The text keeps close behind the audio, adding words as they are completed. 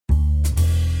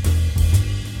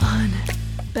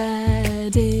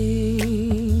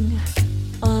Unbatting,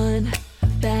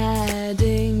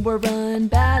 we're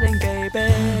unbatting,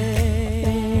 baby.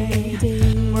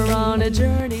 We're on a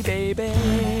journey, baby.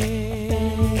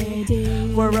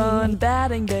 We're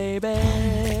unbatting, baby.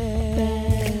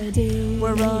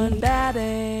 We're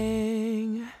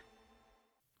unbatting.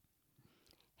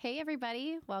 Hey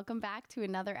everybody, welcome back to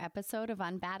another episode of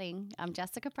Unbatting. I'm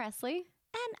Jessica Presley.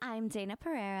 And I'm Dana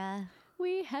Pereira.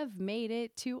 We have made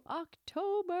it to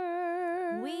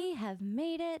October. We have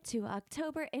made it to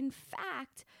October. In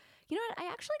fact, you know what?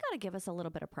 I actually got to give us a little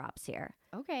bit of props here.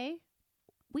 Okay.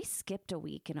 We skipped a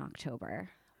week in October.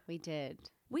 We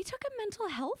did. We took a mental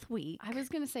health week. I was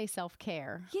going to say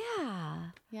self-care.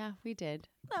 Yeah. Yeah, we did.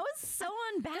 That was so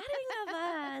unbatting of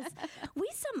us. We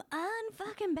some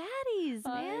unfucking baddies, man.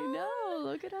 I know.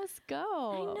 Look at us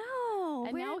go. I know.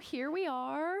 And now here we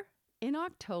are in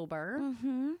October,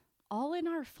 all in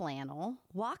our flannel.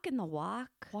 Walking the walk.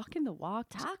 Walking the walk.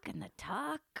 Talking the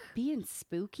talk. Being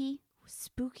spooky.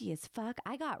 Spooky as fuck.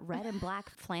 I got red and black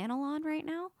flannel on right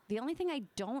now. The only thing I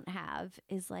don't have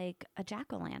is like a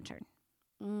jack-o'-lantern.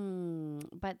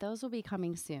 But those will be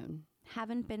coming soon.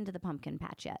 Haven't been to the pumpkin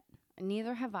patch yet.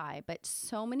 Neither have I, but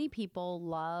so many people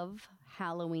love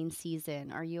Halloween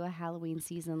season. Are you a Halloween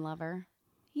season lover?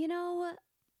 You know,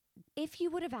 if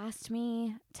you would have asked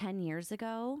me 10 years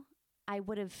ago, I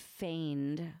would have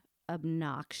feigned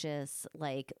obnoxious,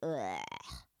 like, ugh.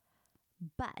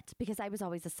 But because I was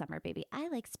always a summer baby, I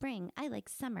like spring, I like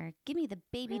summer. Give me the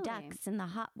baby Really? ducks in the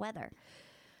hot weather.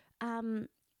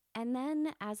 And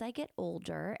then as I get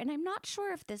older, and I'm not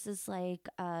sure if this is like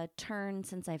a turn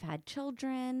since I've had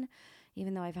children,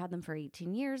 even though I've had them for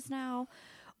 18 years now,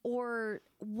 or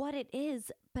what it is,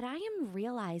 but I am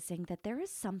realizing that there is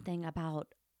something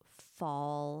about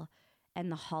fall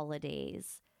and the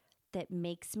holidays that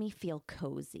makes me feel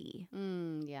cozy.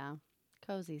 Yeah.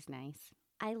 Cozy's nice.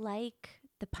 I like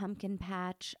the pumpkin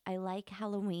patch. I like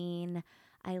Halloween.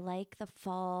 I like the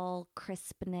fall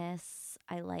crispness.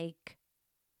 I like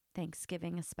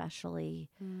Thanksgiving especially.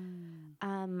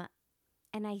 And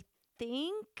I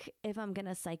think if I'm going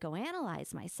to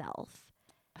psychoanalyze myself,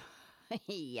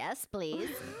 Yes, please.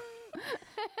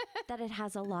 that it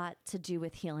has a lot to do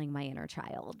with healing my inner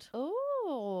child.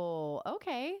 Oh,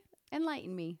 okay.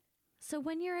 Enlighten me. So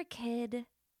when you're a kid,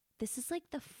 this is like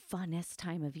the funnest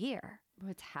time of year.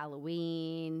 It's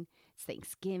Halloween, it's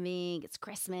Thanksgiving, it's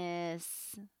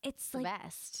Christmas. It's The like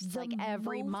best. It's the like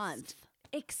every most month.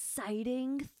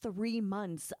 exciting 3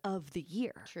 months of the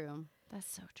year. True.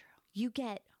 That's so true. You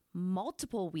get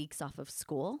multiple weeks off of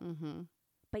school,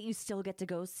 but you still get to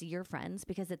go see your friends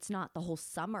because it's not the whole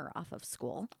summer off of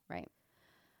school. Right.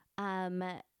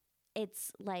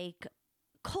 It's like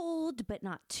cold, but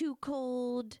not too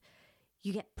cold.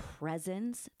 You get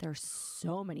presents. There's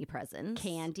so many presents.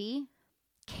 Candy.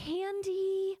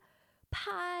 Candy,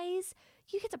 pies.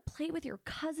 You get to play with your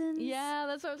cousins. Yeah,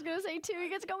 that's what I was going to say too. You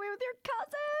get to go away with your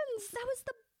cousins. That was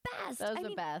the best. That was I the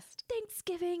mean, best.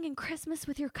 Thanksgiving and Christmas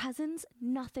with your cousins,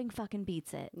 nothing fucking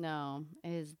beats it. No,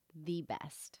 it is the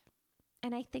best.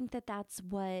 And I think that that's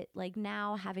what, like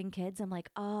now having kids, I'm like,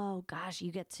 oh gosh,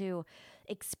 you get to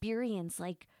experience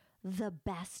like the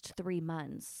best 3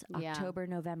 months, Yeah. October,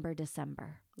 November,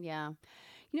 December. Yeah.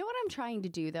 You know what I'm trying to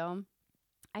do though?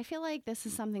 I feel like this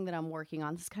is something that I'm working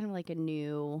on. This is kind of like a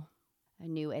new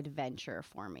adventure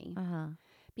for me.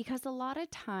 Because a lot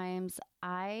of times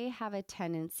I have a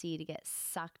tendency to get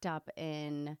sucked up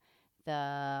in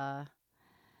the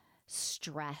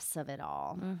stress of it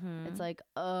all. It's like,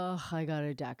 oh, I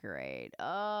gotta decorate.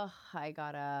 Oh, I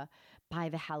gotta buy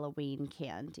the Halloween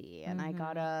candy, and I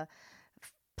gotta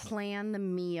plan the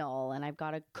meal, and I've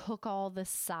got to cook all the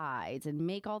sides and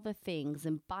make all the things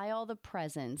and buy all the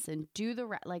presents and do the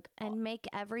And make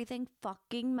everything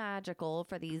fucking magical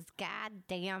for these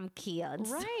goddamn kids.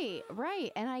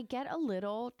 Right. And I get a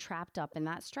little trapped up in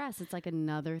that stress. It's like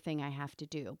another thing I have to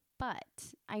do.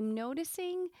 But I'm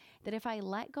noticing that if I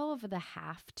let go of the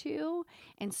have to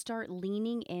and start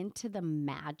leaning into the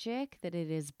magic that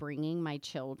it is bringing my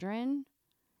children,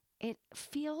 it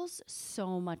feels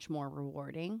so much more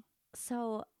rewarding.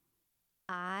 So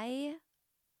I'm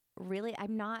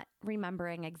not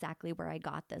remembering exactly where I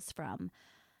got this from,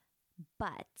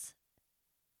 but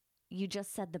you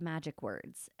just said the magic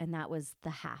words, and that was the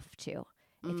have to.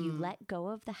 If you let go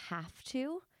of the have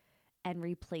to and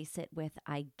replace it with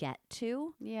I get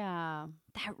to, Yeah.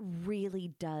 that really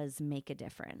does make a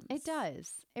difference. It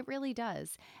does. It really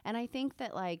does. And I think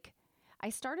that like I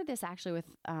started this actually with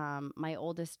my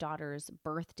oldest daughter's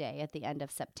birthday at the end of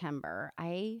September.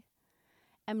 I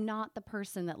am not the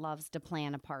person that loves to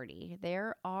plan a party.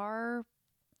 There are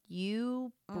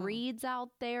few breeds out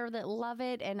there that love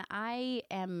it, and I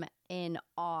am in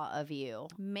awe of you.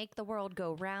 Make the world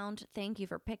go round. Thank you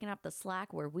for picking up the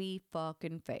slack where we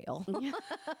fucking fail.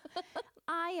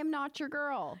 I am not your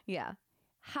girl. Yeah.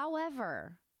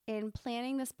 However, in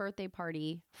planning this birthday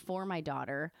party for my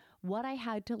daughter, what I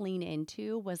had to lean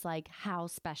into was like how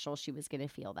special she was going to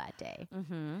feel that day.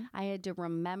 Mm-hmm. I had to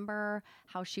remember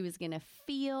how she was going to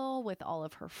feel with all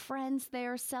of her friends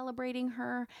there celebrating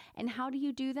her. And how do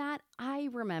you do that? I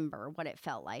remember what it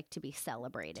felt like to be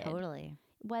celebrated. Totally.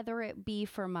 Whether it be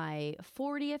for my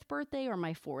 40th birthday or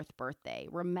my 4th birthday,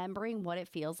 remembering what it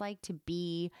feels like to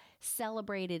be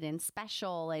celebrated and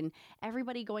special and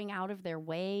everybody going out of their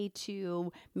way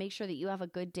to make sure that you have a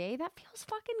good day, that feels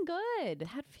fucking good.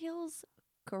 That feels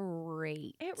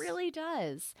great. It really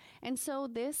does. And so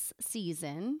this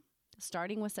season,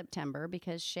 starting with September,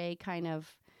 because Shay kind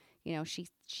of,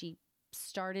 she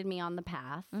started me on the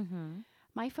path, Mm-hmm.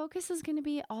 my focus is going to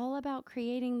be all about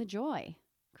creating the joy.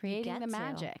 Creating the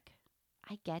magic.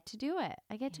 I get to do it.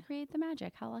 I get to create the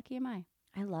magic. How lucky am I?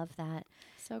 I love that.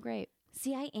 So great.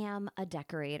 See, I am a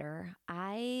decorator.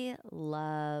 I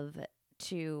love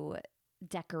to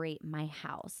decorate my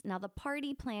house. Now, the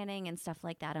party planning and stuff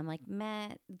like that, I'm like, meh,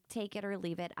 take it or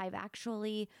leave it. I've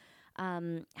actually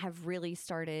have really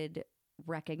started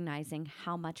recognizing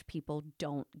how much people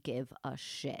don't give a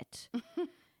shit.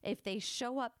 If they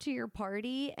show up to your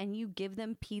party and you give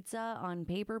them pizza on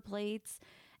paper plates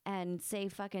and say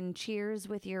fucking cheers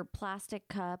with your plastic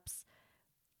cups,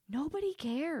 nobody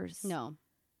cares. No.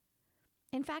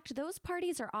 In fact, those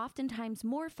parties are oftentimes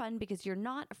more fun because you're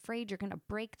not afraid you're going to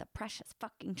break the precious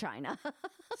fucking china.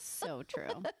 So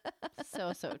true.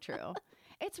 So true.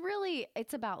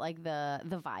 It's about like the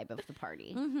vibe of the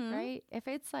party, right? If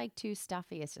it's like too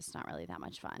stuffy, it's just not really that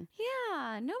much fun.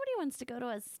 Yeah, nobody wants to go to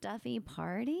a stuffy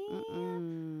party.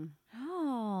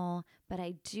 Oh, but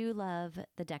I do love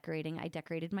the decorating. I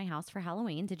decorated my house for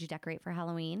Halloween. Did you decorate for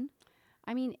Halloween?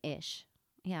 I mean, ish.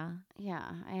 Yeah.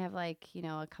 Yeah. I have like,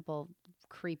 a couple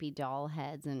creepy doll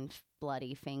heads and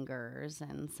bloody fingers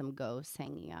and some ghosts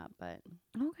hanging up, but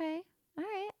Okay. All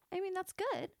right. I mean, that's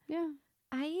good. yeah.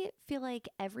 I feel like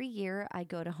every year I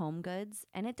go to Home Goods,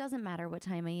 and it doesn't matter what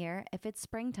time of year. If it's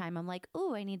springtime, I'm like,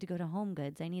 oh, I need to go to Home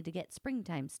Goods. I need to get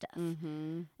springtime stuff.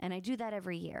 Mm-hmm. And I do that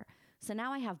every year. So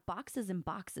now I have boxes and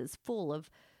boxes full of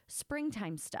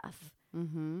springtime stuff.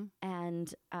 Mm-hmm.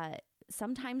 And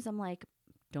sometimes I'm like,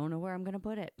 don't know where I'm going to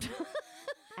put it.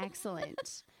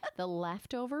 Excellent. The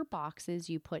leftover boxes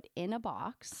you put in a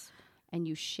box and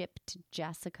you ship to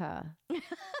Jessica.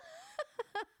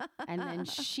 And then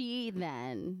she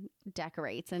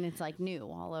decorates and it's like new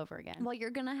all over again. Well,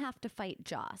 you're going to have to fight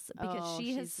Joss because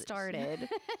she has started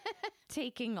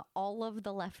taking all of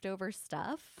the leftover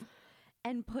stuff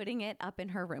and putting it up in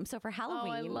her room. So for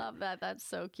Halloween. Oh, I love that. That's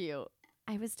so cute.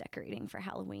 I was decorating for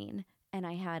Halloween and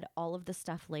I had all of the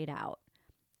stuff laid out.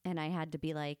 And I had to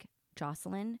be like,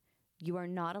 Jocelyn, you are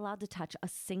not allowed to touch a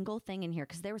single thing in here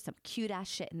because there was some cute ass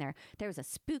shit in there. There was a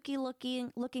spooky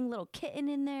looking little kitten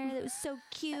in there that was so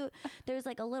cute. There was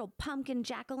like a little pumpkin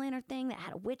jack-o'-lantern thing that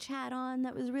had a witch hat on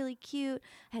that was really cute.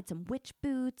 I had some witch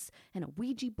boots and a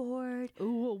Ouija board.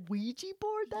 Ooh, a Ouija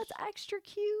board? That's extra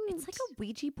cute. It's like a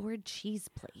Ouija board cheese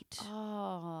plate.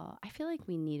 Oh, I feel like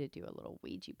we need to do a little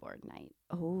Ouija board night.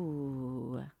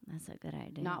 Oh, that's a good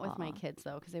idea. Not with my kids,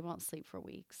 though, because they won't sleep for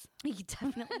weeks.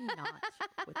 Definitely not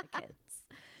with the kids.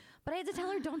 But I had to tell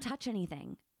her, don't touch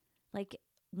anything. Like,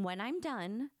 when I'm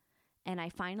done and I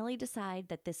finally decide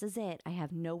that this is it, I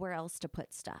have nowhere else to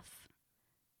put stuff,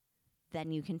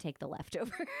 then you can take the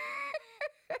leftover.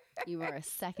 You are a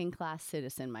second-class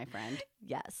citizen, my friend.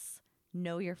 Yes.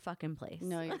 Know your fucking place.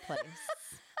 Know your place.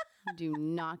 Do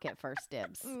not get first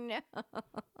dibs. No.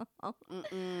 No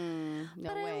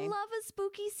But way. I love a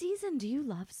spooky season. Do you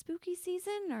love spooky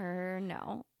season or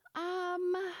no?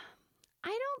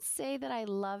 I don't say that I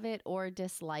love it or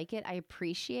dislike it. I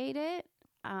appreciate it.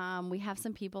 We have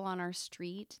some people on our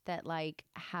street that like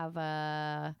have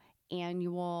a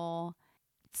annual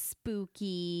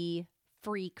spooky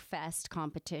freak fest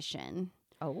competition.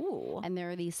 Oh. And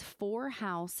there are these 4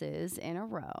 houses in a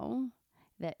row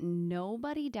that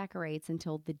nobody decorates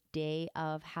until the day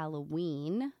of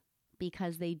Halloween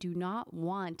because they do not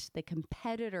want the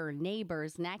competitor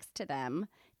neighbors next to them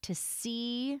to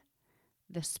see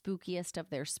the spookiest of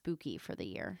their spooky for the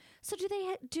year. So do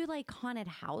they do like haunted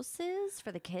houses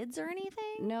for the kids or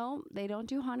anything? No, they don't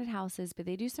do haunted houses, but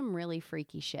they do some really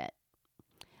freaky shit.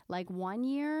 Like one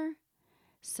year,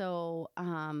 so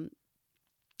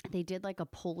they did like a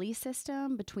pulley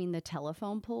system between the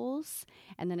telephone poles.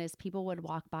 And then as people would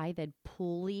walk by, they'd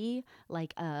pulley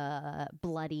like a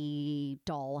bloody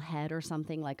doll head or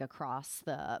something like across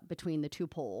between the two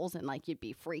poles. And like you'd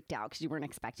be freaked out because you weren't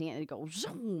expecting it. And it'd go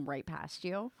zoom right past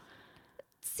you.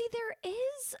 See, there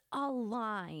is a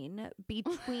line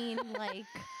between like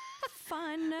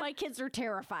fun. My kids are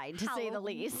terrified, to say the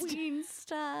least. Halloween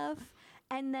stuff.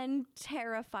 And then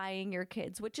terrifying your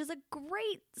kids, which is a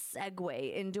great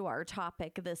segue into our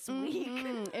topic this week.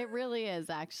 It really is,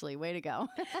 actually. Way to go.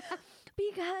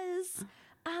 Because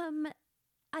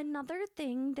another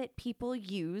thing that people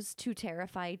use to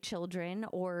terrify children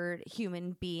or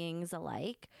human beings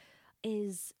alike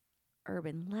is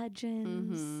urban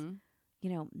legends,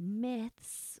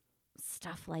 myths,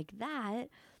 stuff like that.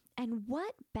 And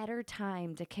what better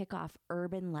time to kick off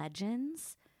urban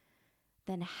legends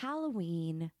than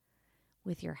Halloween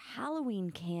with your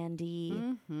Halloween candy?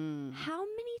 How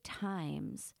many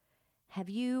times have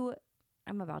you,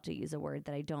 I'm about to use a word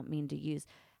that I don't mean to use.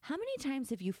 How many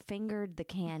times have you fingered the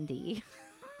candy?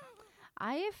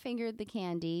 I have fingered the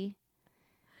candy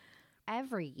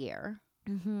every year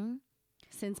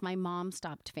since my mom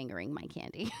stopped fingering my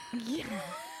candy.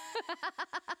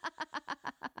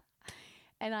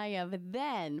 And I have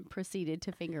then proceeded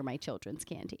to finger my children's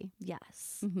candy.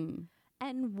 Yes.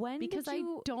 And when because did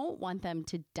you... I don't want them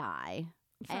to die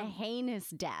a heinous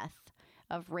death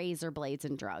of razor blades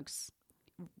and drugs.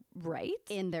 Right?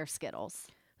 In their Skittles.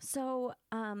 So,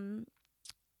 how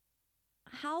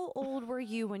old were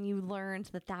you when you learned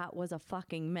that that was a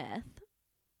fucking myth?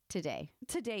 Today.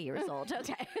 Today years old.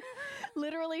 Okay.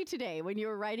 Literally today. When you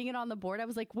were writing it on the board, I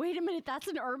was like, wait a minute, that's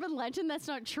an urban legend? That's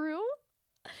not true?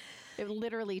 It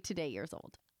literally today years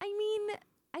old. I mean,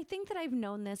 I think that I've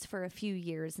known this for a few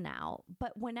years now,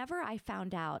 but whenever I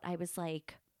found out, I was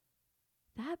like,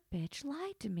 that bitch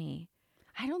lied to me.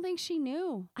 I don't think she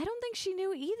knew. I don't think she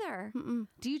knew either.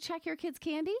 Do you check your kids'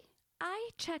 candy? I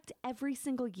checked every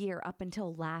single year up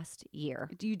until last year.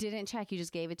 You didn't check, you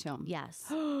just gave it to them.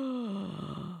 Yes.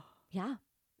 Yeah.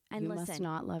 And you listen, must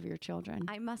not love your children.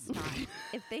 I must not.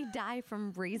 If they die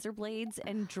from razor blades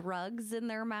and drugs in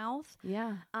their mouth.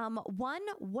 Yeah. One,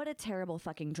 what a terrible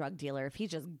fucking drug dealer if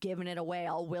he's just giving it away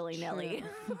all willy-nilly.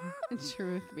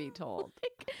 Truth be told.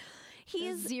 He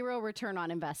is zero return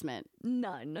on investment.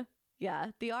 None.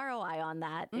 Yeah. The ROI on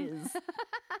that is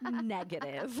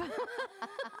negative.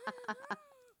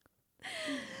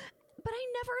 But I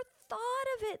never thought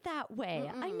of it that way.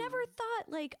 I never thought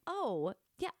like, oh,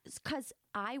 yeah, because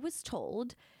I was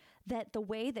told that the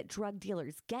way that drug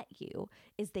dealers get you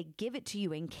is they give it to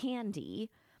you in candy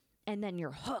and then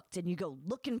you're hooked and you go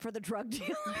looking for the drug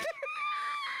dealer.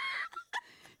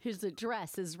 His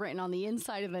address is written on the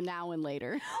inside of the Now and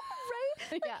Later.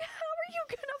 Right? Like, Yeah. how are you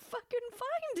going to fucking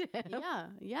find him? Yeah.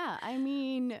 Yeah. I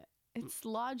mean, it's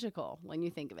logical when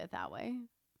you think of it that way.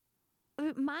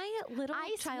 My little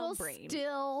I child will brain.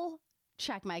 still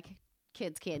check my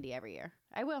kids' candy every year.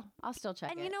 I will. I'll still check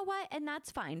And it. you know what? And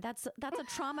that's fine. That's a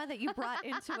trauma that you brought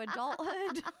into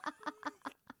adulthood.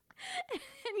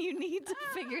 And you need to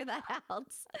figure that out.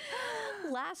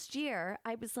 Last year,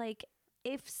 I was like,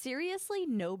 if seriously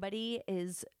nobody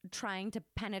is trying to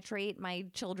penetrate my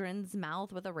children's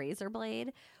mouth with a razor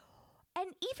blade, and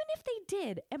even if they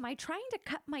did, am I trying to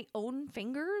cut my own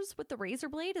fingers with the razor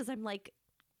blade as I'm like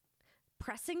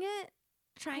pressing it?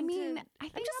 I think I'm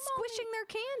just squishing their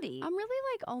candy. I'm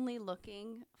really like only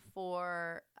looking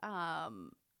for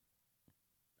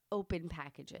open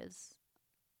packages.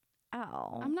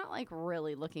 Oh. I'm not like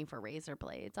really looking for razor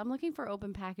blades. I'm looking for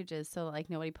open packages so like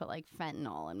nobody put like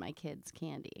fentanyl in my kids'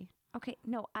 candy. Okay,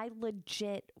 no, I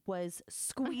legit was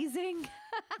squeezing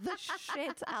the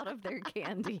shit out of their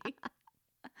candy.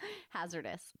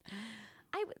 Hazardous.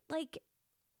 I like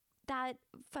that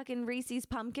fucking Reese's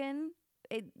pumpkin.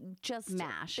 It just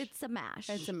Mash. It's a mash.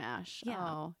 It's a mash. Yeah.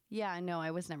 Oh, yeah. No,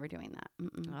 I was never doing that.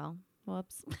 Well,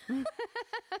 whoops.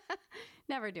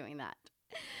 Never doing that.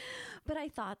 But I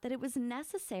thought that it was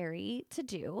necessary to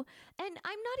do. And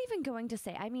I'm not even going to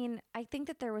say, I mean, I think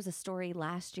that there was a story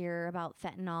last year about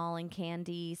fentanyl and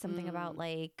candy, something about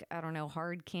like, I don't know,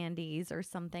 hard candies or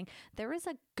something. There is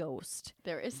a ghost.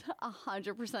 There is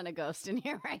 100% a ghost in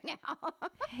here right now.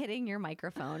 Hitting your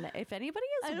microphone. If anybody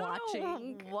is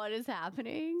watching what is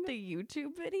happening, the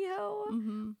YouTube video,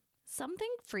 something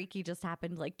freaky just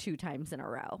happened like 2 times in a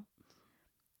row.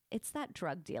 It's that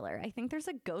drug dealer. I think there's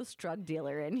a ghost drug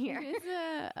dealer in here.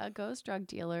 There's a ghost drug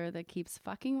dealer that keeps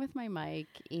fucking with my mic,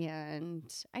 and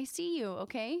I see you,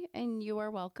 okay? And you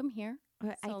are welcome here,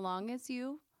 so long as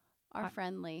you are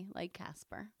friendly, like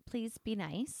Casper. Please be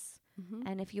nice.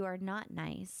 And if you are not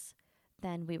nice,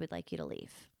 then we would like you to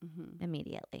leave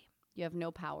immediately. You have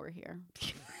no power here.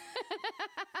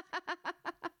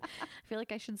 I feel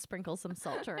like I should sprinkle some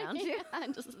salt around you.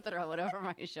 And just throw it over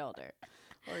my shoulder.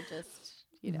 Or just,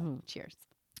 cheers.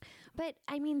 But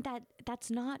I mean, that's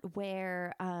not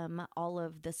where all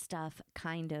of the stuff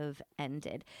kind of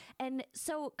ended. And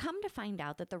so come to find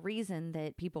out that the reason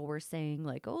that people were saying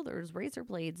like, oh, there's razor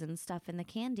blades and stuff in the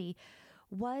candy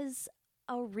was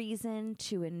a reason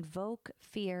to invoke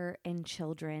fear in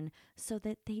children so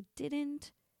that they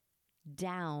didn't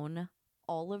down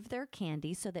all of their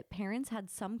candy, so that parents had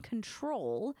some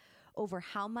control over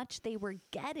how much they were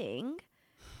getting,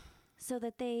 so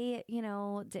that they,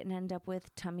 didn't end up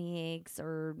with tummy aches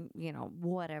or,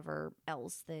 whatever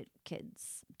else that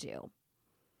kids do.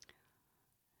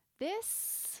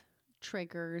 This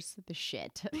triggers the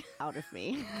shit out of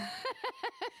me.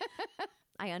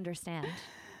 I understand.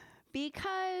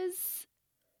 Because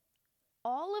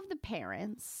all of the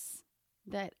parents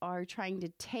that are trying to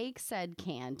take said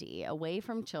candy away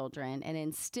from children and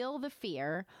instill the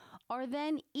fear are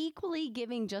then equally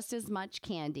giving just as much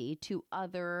candy to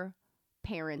other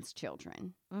parents'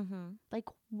 children. Like,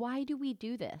 why do we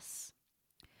do this?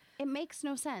 It makes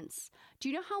no sense. Do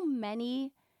you know how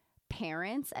many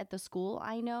parents at the school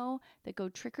I know that go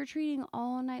trick-or-treating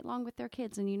all night long with their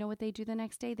kids, and you know what they do the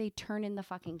next day? They turn in the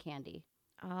fucking candy.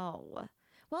 Oh,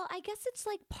 well, I guess it's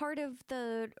like part of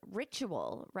the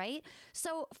ritual, right?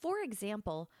 So, for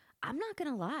example, I'm not going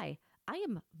to lie. I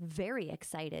am very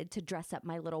excited to dress up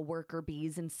my little worker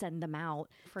bees and send them out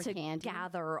For to candy?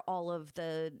 gather all of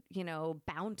the,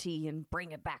 bounty and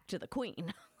bring it back to the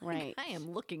queen. Right. I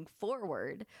am looking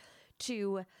forward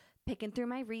to picking through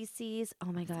my Reese's.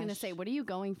 Oh my gosh. I was going to say, what are you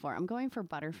going for? I'm going for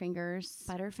Butterfingers.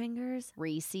 Butterfingers,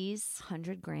 Reese's.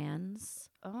 100 grands.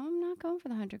 Oh, I'm not going for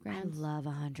the 100 grams. I love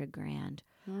 100 grand.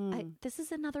 This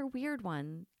is another weird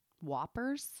one.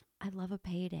 Whoppers? I love a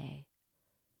payday.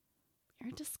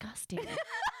 You're disgusting.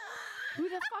 Who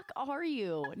the fuck are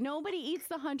you? Nobody eats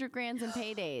the 100 grands in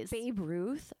paydays. Babe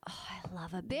Ruth. Oh, I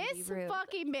love a Babe This Ruth.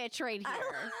 fucking bitch right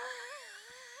here.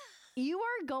 You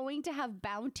are going to have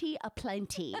bounty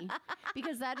aplenty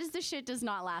because that is the shit does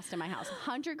not last in my house.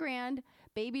 100 grand,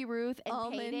 Baby Ruth, and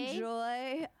Almond payday.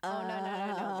 Joy. Oh,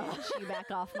 no, bitch. You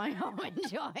back off my Almond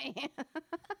Joy.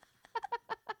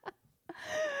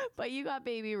 But you got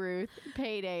Baby Ruth,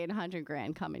 payday, and 100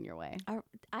 grand coming your way.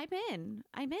 I'm in.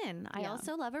 I Yeah.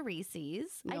 also love a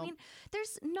Reese's. I Nope. mean,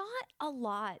 there's not a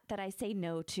lot that I say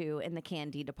no to in the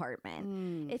candy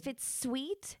department. If it's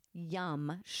sweet,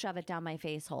 yum, shove it down my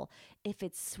face hole. If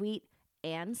it's sweet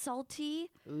and salty,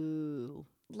 Ooh.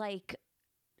 like,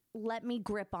 let me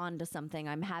grip onto something.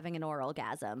 I'm having an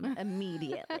orgasm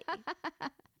immediately.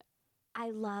 I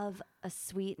love a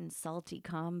sweet and salty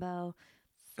combo.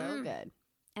 So good.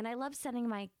 And I love sending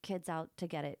my kids out to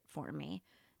get it for me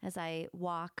as I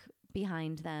walk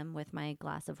behind them with my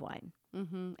glass of wine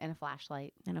Mm-hmm. And a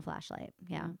flashlight. and a flashlight.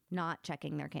 Yeah. Not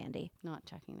checking their candy. Not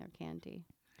checking their candy.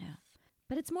 Yeah.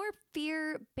 But it's more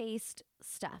fear-based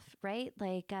stuff, right?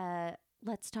 Like,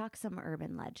 let's talk some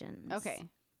urban legends. Okay.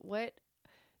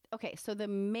 Okay, so the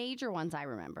major ones I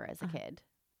remember as a kid,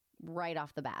 right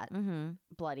off the bat,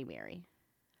 Bloody Mary.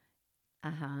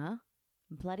 Uh-huh.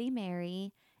 Bloody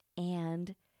Mary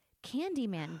and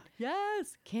Candyman.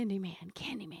 Yes. Candyman.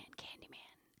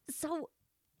 So,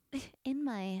 in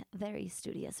my very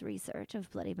studious research of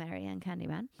Bloody Mary and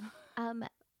Candyman,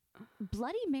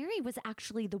 Bloody Mary was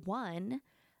actually the one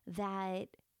that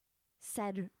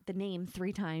said the name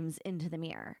 3 times into the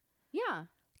mirror. Yeah.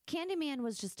 Candyman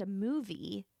was just a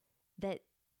movie that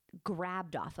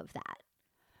grabbed off of that.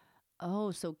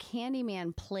 Oh, so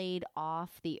Candyman played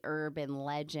off the urban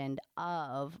legend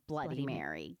of Bloody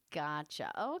Mary.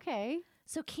 Gotcha. Okay.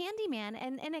 So Candyman,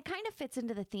 and it kind of fits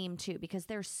into the theme too, because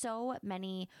there's so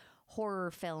many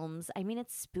horror films. I mean,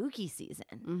 it's spooky season.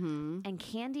 Mm-hmm. And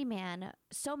Candyman,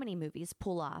 so many movies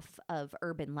pull off of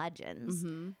urban legends.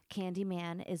 Mm-hmm.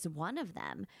 Candyman is one of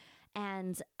them.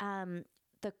 And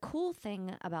the cool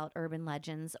thing about urban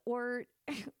legends, or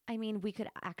I mean, we could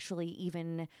actually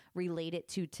even relate it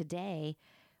to today,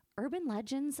 urban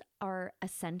legends are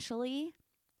essentially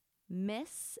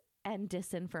myths and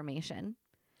disinformation.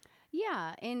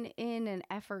 Yeah, in an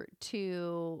effort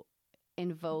to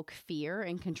invoke fear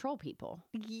and control people.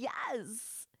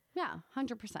 Yes. Yeah,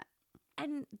 100%.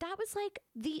 And that was like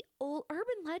the old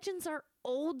urban legends are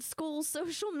old school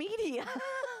social media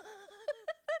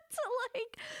to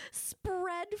like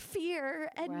spread fear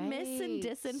and myths and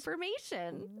Right.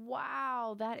 disinformation.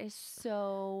 Wow, that is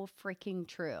so freaking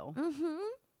true. Mm-hmm.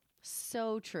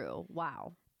 So true.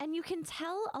 Wow. And you can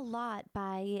tell a lot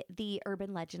by the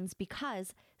urban legends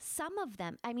because some of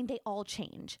them, I mean, they all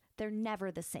change. They're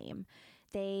never the same.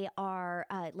 They are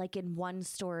like in one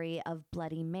story of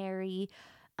Bloody Mary,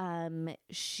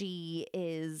 she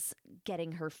is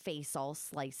getting her face all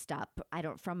sliced up,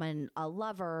 from a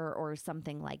lover or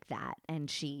something like that, and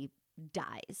she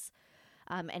dies.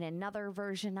 And another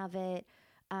version of it,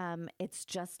 it's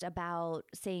just about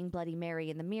saying Bloody Mary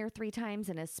in the mirror 3 times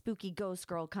and a spooky ghost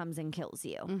girl comes and kills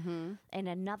you. Mm-hmm. And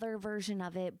another version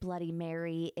of it, Bloody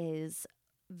Mary is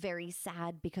very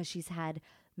sad because she's had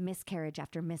miscarriage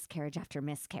after miscarriage after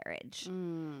miscarriage.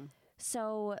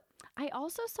 So I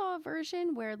also saw a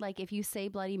version where, like, if you say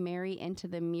Bloody Mary into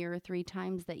the mirror 3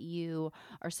 times, that you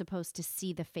are supposed to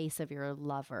see the face of your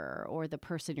lover or the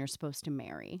person you're supposed to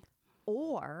marry.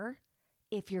 or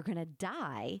if you're going to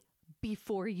die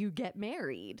before you get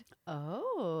married.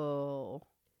 Oh.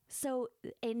 So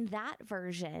in that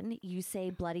version, you say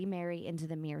Bloody Mary into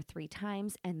the mirror 3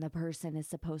 times and the person is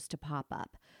supposed to pop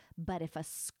up. But if a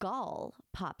skull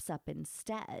pops up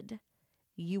instead,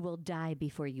 you will die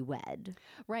before you wed.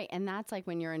 Right. And that's like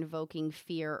when you're invoking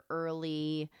fear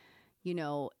early, you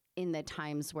know, in the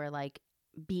times where like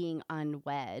being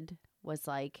unwed was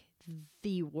like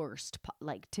the worst,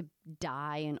 like to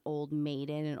die an old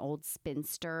maiden, an old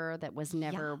spinster that was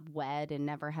never wed and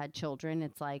never had children.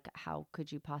 It's like, how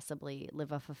could you possibly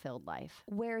live a fulfilled life?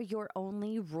 Where your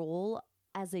only role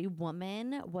as a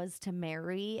woman was to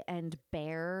marry and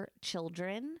bear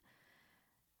children.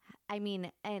 I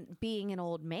mean, and being an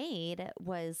old maid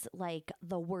was like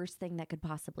the worst thing that could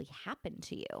possibly happen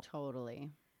to you. Totally.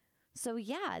 So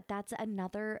yeah, that's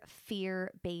another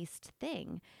fear-based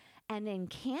thing. And in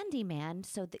Candyman,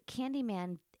 so the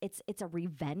Candyman, it's a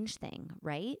revenge thing,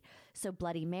 right? So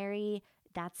Bloody Mary,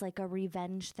 that's like a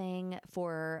revenge thing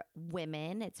for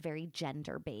women. It's very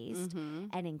gender-based. Mm-hmm.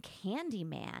 And in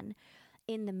Candyman,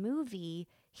 in the movie,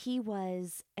 he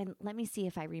was, and let me see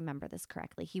if I remember this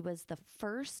correctly, he was the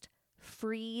first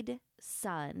freed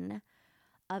son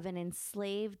of an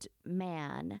enslaved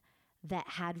man that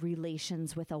had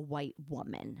relations with a white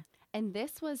woman. And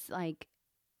this was like,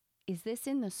 is this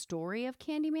in the story of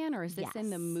Candyman or is this in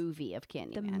the Yes. movie of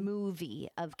Candyman? The movie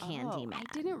of Candyman. I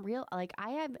didn't I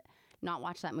have not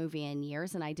watched that movie in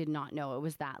years and I did not know it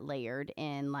was that layered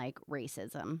in like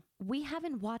racism. We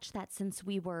haven't watched that since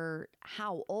we were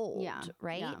how old,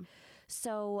 right? Yeah.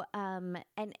 So,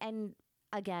 and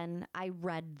again, I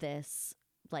read this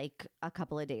like a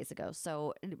couple of days ago.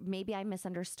 So maybe I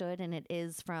misunderstood and it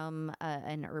is from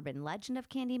an urban legend of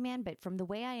Candyman. But from the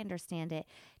way I understand it,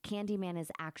 Candyman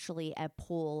is actually a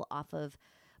pull off of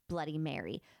Bloody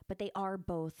Mary. But they are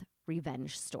both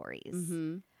revenge stories.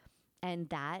 Mm-hmm. And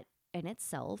that in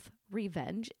itself,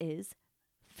 revenge is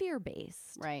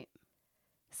fear-based. Right.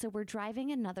 So we're driving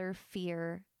another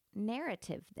fear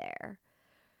narrative there.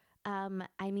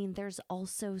 I mean, there's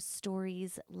also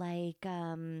stories like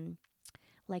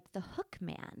the Hook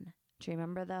Man. Do you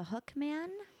remember the Hook Man?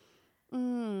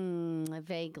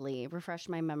 Vaguely. Refresh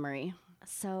my memory.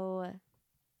 So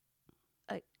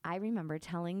I remember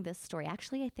telling this story.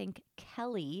 Actually, I think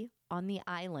Kelly on the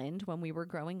island when we were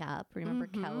growing up, remember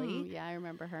Kelly? Yeah, I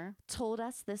remember her. Told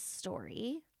us this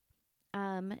story.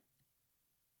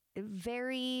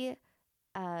 Very,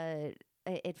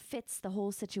 it fits the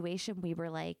whole situation. We were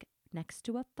like next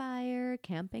to a fire,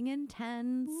 camping in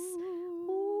tents.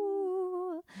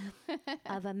 Ooh.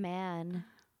 Of a man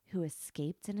who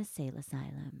escaped an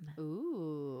asylum.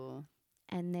 Ooh.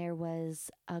 And there was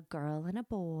a girl and a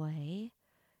boy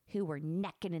who were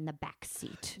necking in the back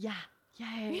seat. Yeah.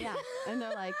 And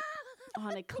they're like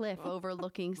on a cliff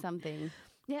overlooking something.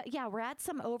 Yeah, we're at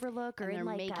some overlook or And they're in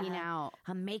like making out.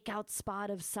 a makeout spot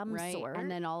of some Right. sort.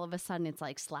 And then all of a sudden it's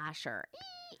like slasher.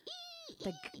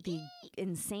 the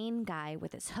insane guy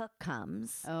with his hook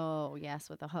comes. Oh, yes,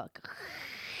 with a hook.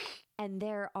 And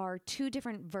there are 2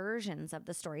 different versions of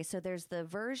the story. So there's the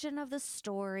version of the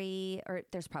story, or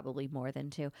there's probably more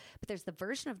than 2, but there's the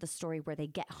version of the story where they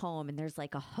get home and there's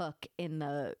like a hook in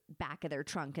the back of their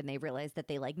trunk and they realize that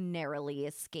they like narrowly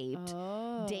escaped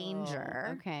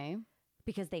danger. Okay.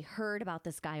 Because they heard about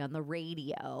this guy on the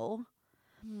radio.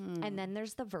 And then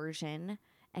there's the version,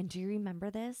 and do you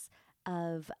remember this,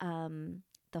 of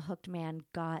the hooked man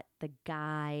got the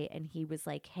guy and he was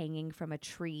like hanging from a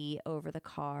tree over the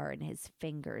car and his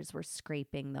fingers were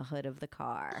scraping the hood of the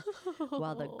car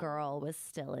while the girl was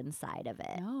still inside of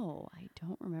it. No, I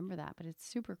don't remember that, but it's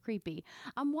super creepy.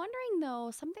 I'm wondering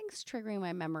though, something's triggering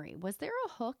my memory. Was there a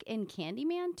hook in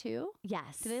Candyman too?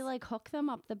 Yes. Do they like hook them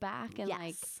up the back and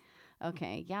like... Yes.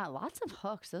 Okay, yeah, lots of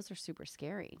hooks. Those are super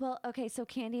scary. Well, okay, so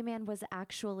Candyman was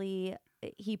actually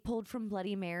he pulled from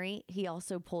Bloody Mary. He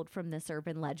also pulled from this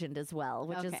urban legend as well,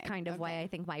 which is Okay, kind of why I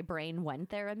think my brain went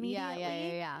there immediately.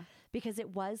 Yeah. Because it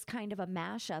was kind of a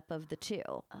mashup of the two.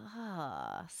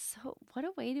 So what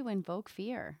a way to invoke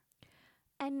fear.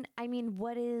 And I mean,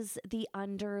 what is the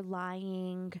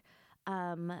underlying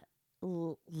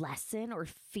lesson or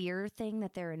fear thing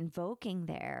that they're invoking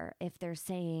there? If they're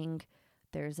saying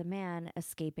there's a man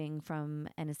escaping from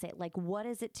an estate, like what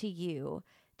is it to you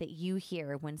that you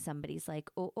hear when somebody's like,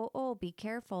 oh, be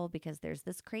careful because there's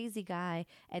this crazy guy,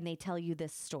 and they tell you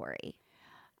this story?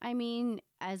 I mean,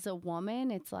 as a woman,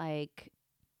 it's like,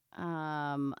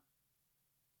 I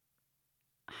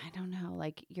don't know,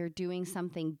 like you're doing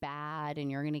something bad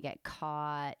and you're going to get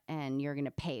caught and you're going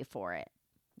to pay for it.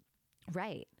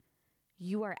 Right.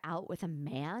 You are out with a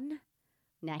man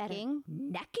Necking.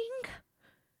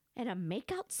 in a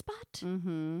makeout spot.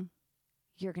 Mm-hmm.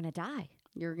 You're going to die.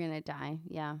 You're going to die.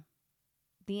 Yeah.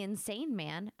 The insane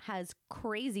man has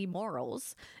crazy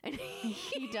morals. And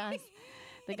He does.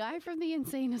 The guy from the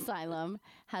insane asylum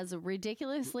has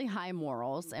ridiculously high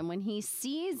morals. And when he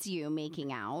sees you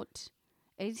making out,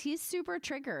 he's super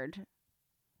triggered.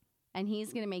 And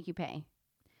he's going to make you pay.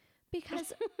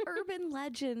 Because urban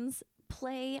legends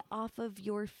play off of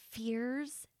your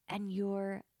fears and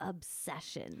your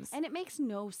obsessions. And it makes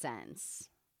no sense.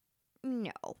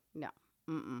 No.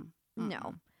 Mm-mm.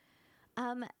 No.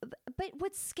 But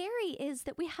what's scary is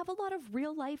that we have a lot of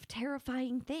real life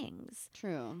terrifying things.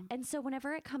 True. And so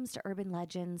whenever it comes to urban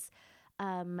legends,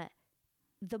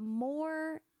 the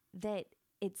more that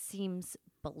it seems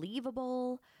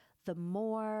believable, the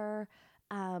more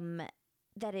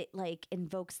that it like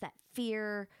invokes that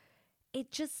fear.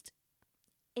 It just,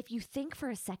 if you think for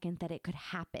a second that it could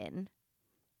happen,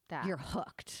 you're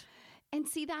hooked. And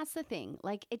see, that's the thing.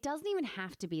 Like, it doesn't even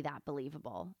have to be that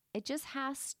believable. It just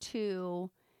has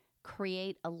to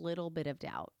create a little bit of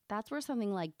doubt. That's where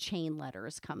something like chain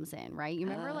letters comes in, right? You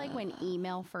remember like when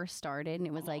email first started and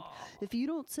it was like, if you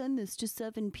don't send this to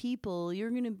 7 people, you're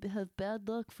going to have bad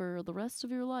luck for the rest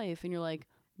of your life. And you're like,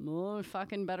 oh,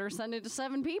 fucking better send it to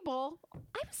 7 people.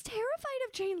 I was terrified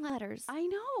of chain letters. I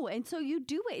know. And so you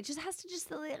do it. It just has to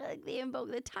just like, they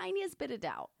invoke the tiniest bit of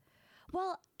doubt.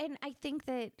 Well, and I think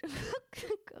that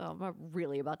I'm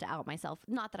really about to out myself.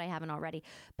 Not that I haven't already,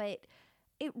 but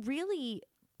it really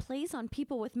plays on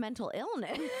people with mental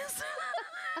illness.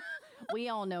 We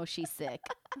all know she's sick.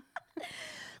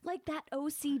 Like that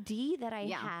OCD that I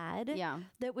had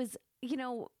that was, you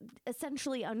know,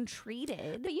 essentially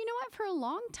untreated. But you know what? For a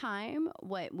long time,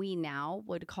 what we now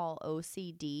would call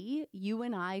OCD, you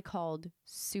and I called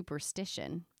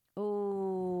superstition.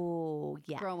 Oh,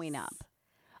 yes. Growing up.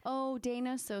 Oh,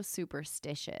 Dana's so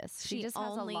superstitious. She just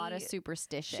has a lot of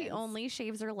superstitions. She only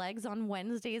shaves her legs on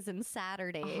Wednesdays and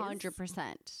Saturdays.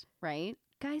 100%, right?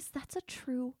 Guys, that's a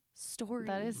true story.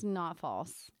 That is not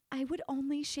false. I would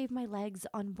only shave my legs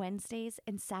on Wednesdays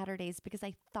and Saturdays because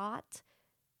I thought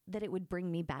that it would bring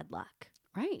me bad luck.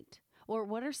 Right. Or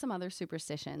what are some other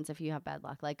superstitions if you have bad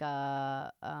luck? Like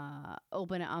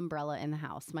open an umbrella in the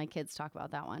house. My kids talk about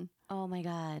that one. Oh my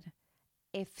God.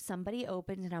 If somebody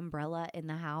opened an umbrella in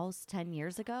the house 10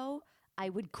 years ago, I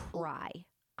would cry.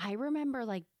 I remember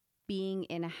like being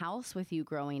in a house with you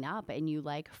growing up and you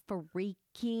like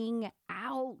freaking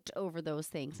out over those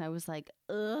things. I was like,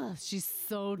 ugh, she's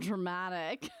so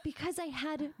dramatic. Because I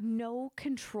had no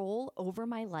control over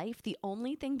my life. The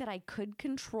only thing that I could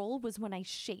control was when I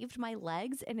shaved my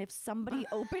legs and if somebody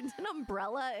opened an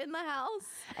umbrella in the house.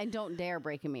 And don't dare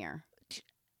break a mirror.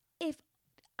 If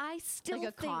I still like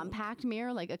a compact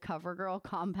mirror, like a CoverGirl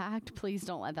compact. Please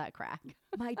don't let that crack.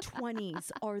 My 20s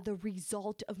are the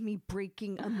result of me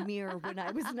breaking a mirror when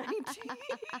I was 19.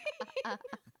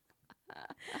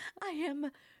 I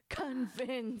am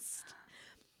convinced.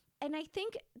 And I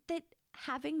think that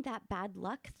having that bad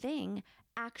luck thing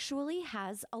actually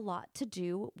has a lot to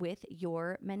do with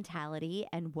your mentality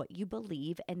and what you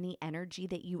believe and the energy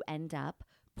that you end up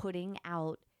putting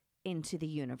out into the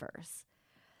universe.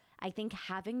 I think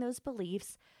having those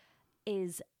beliefs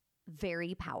is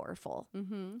very powerful.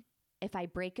 Mm-hmm. If I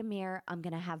break a mirror, I'm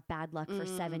going to have bad luck for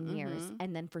 7 years.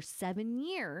 And then for 7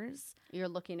 years, you're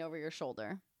looking over your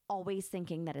shoulder, always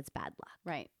thinking that it's bad luck.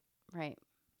 Right, right.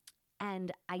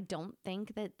 And I don't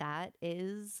think that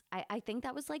is, I think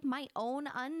that was like my own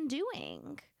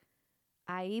undoing.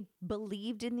 I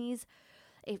believed in these.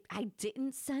 If I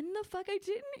didn't I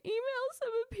didn't email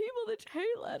 7 people the chain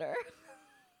letter.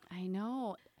 I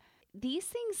know. These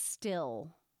things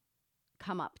still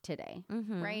come up today,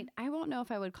 right? I won't know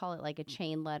if I would call it like a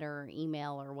chain letter or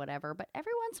email or whatever, but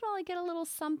every once in a while I get a little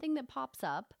something that pops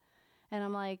up and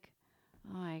I'm like,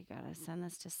 oh, I gotta send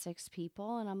this to 6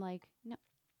 people. And I'm like,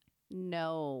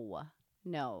 no.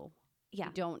 Yeah.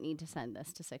 You don't need to send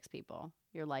this to 6 people.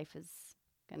 Your life is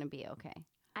going to be okay.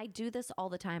 I do this all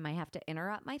the time. I have to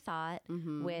interrupt my thought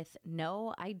with,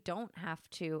 no, I don't have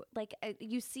to. Like,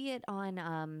 you see it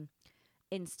on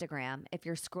Instagram. If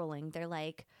you're scrolling, they're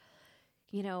like,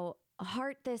 you know,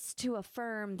 heart this to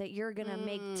affirm that you're going to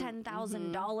make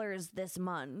 $10,000 this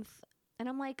month. And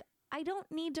I'm like, I don't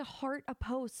need to heart a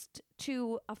post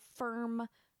to affirm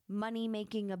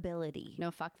money-making ability.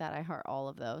 No, fuck that. I heart all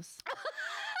of those.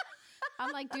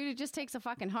 I'm like, dude, it just takes a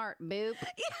fucking heart. Boop.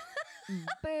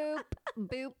 Boop,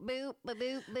 boop, boop,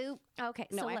 boop, boop. Okay.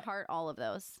 No, so I heart all of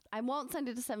those. I won't send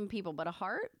it to 7 people, but a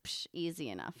heart, easy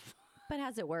enough. But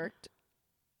has it worked?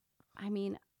 I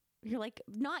mean, You're like,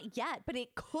 not yet, but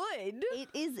it could. it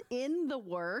is in the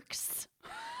works.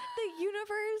 The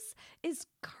universe is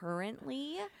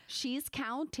currently. She's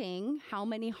counting how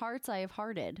many hearts I have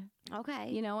hearted. Okay.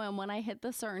 You know, and when I hit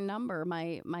the certain number,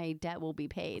 my debt will be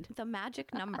paid. The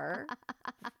magic number.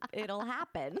 It'll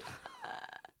happen.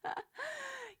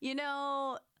 You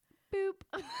know, boop.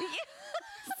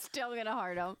 Still gonna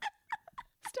heart them.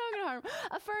 Still gonna heart 'em.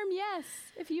 Affirm yes.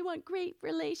 If you want great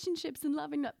relationships and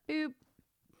loving, boop.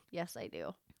 Yes, I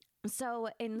do. So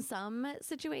in some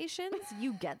situations,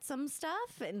 you get some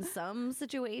stuff. In some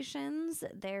situations,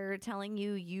 they're telling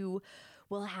you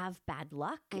will have bad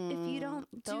luck if you don't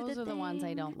do Those are the ones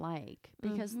I don't like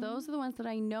because those are the ones that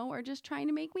I know are just trying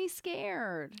to make me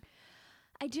scared.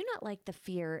 I do not like the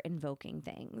fear invoking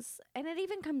things. And it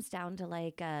even comes down to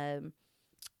like,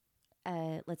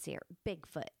 let's see here,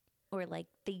 Bigfoot or like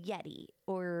the Yeti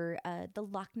or the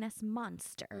Loch Ness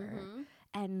Monster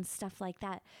and stuff like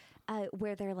that,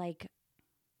 where they're like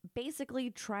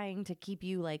basically trying to keep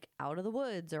you like out of the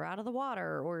woods or out of the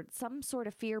water or some sort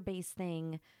of fear-based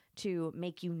thing to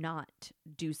make you not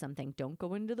do something. Don't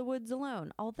go into the woods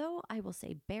alone. Although I will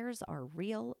say bears are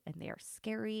real and they are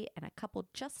scary, and a couple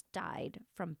just died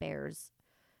from bears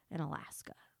in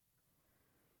Alaska.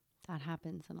 That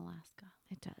happens in Alaska.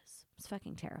 It does. It's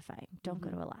fucking terrifying. Don't go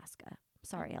to Alaska.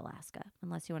 Sorry, Alaska,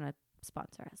 unless you want to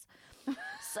sponsor us.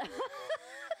 So-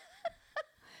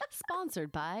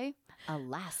 Sponsored by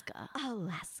Alaska.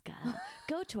 Alaska.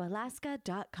 Go to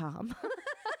alaska.com.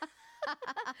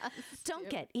 Don't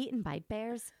get eaten by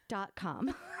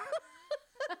bears.com.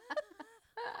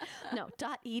 No,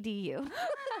 .edu.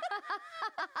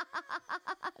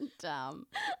 Dumb.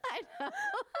 I know.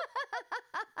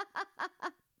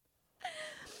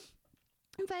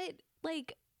 But,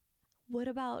 like, what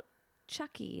about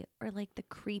Chucky or, like, the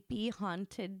creepy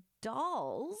haunted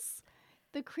dolls?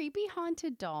 The creepy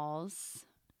haunted dolls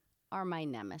are my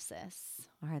nemesis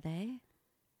Are they?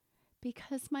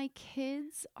 because my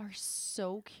kids are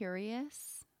so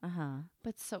curious, Uh-huh.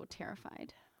 but so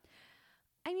terrified.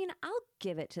 I mean, I'll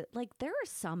give it to, like, there are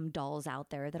some dolls out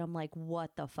there that I'm like,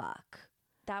 what the fuck?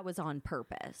 That was on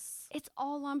purpose. It's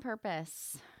all on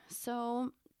purpose.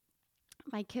 So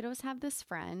my kiddos have this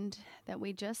friend that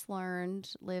we just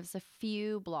learned lives a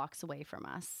few blocks away from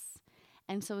us.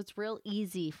 And so it's real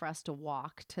easy for us to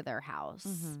walk to their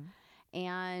house.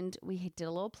 And we did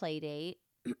a little play date.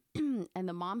 And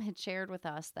the mom had shared with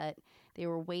us that they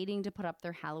were waiting to put up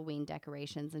their Halloween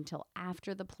decorations until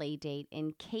after the play date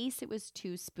in case it was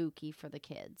too spooky for the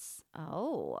kids.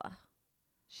 Oh,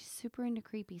 She's super into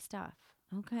creepy stuff,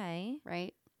 okay.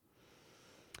 right?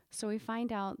 So we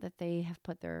find out that they have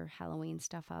put their Halloween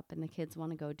stuff up and the kids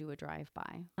want to go do a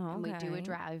drive-by. And we do a Okay.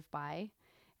 drive-by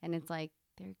and it's like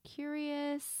they're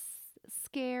curious,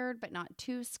 scared, but not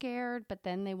too scared. But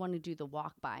then they want to do the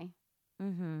walk-by.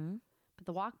 Mm-hmm. But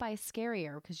the walk-by is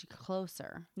scarier because you're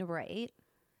closer. Right.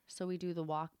 So we do the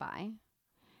walk-by.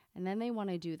 And then they want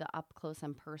to do the up-close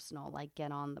and personal, like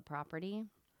get on the property.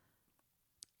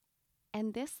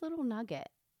 And this little nugget,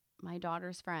 my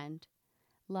daughter's friend,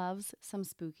 loves some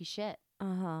spooky shit.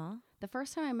 Uh-huh. The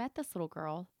first time I met this little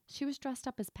girl, she was dressed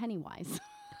up as Pennywise.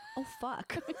 Oh,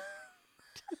 fuck.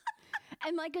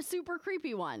 And like a super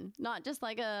creepy one, not just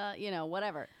like a,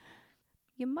 whatever.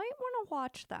 You might want to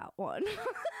watch that one.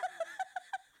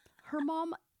 Her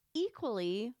mom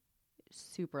equally,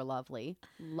 super lovely,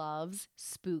 loves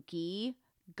spooky,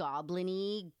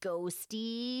 goblin-y,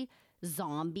 ghosty,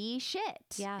 zombie shit.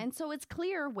 Yeah. And so it's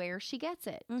clear where she gets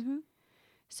it. Mm-hmm.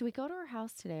 So we go to her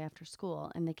house today after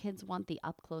school and the kids want the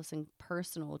up close and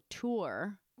personal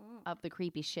tour of the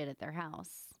creepy shit at their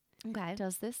house. Okay.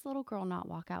 Does this little girl not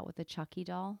walk out with a Chucky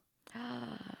doll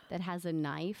that has a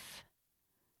knife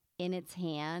in its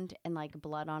hand and like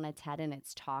blood on its head and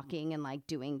it's talking and like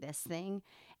doing this thing?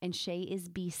 And Shay is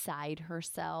beside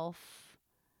herself.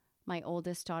 My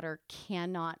oldest daughter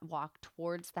cannot walk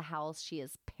towards the house. She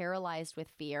is paralyzed with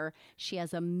fear. She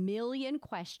has a million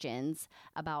questions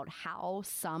about how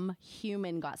some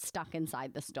human got stuck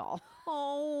inside this doll.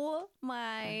 Oh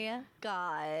my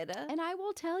God. And I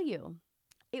will tell you,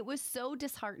 it was so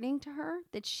disheartening to her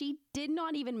that she did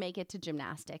not even make it to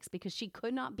gymnastics because she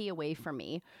could not be away from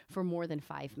me for more than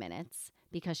 5 minutes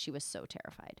because she was so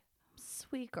terrified.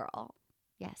 Sweet girl.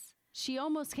 Yes. She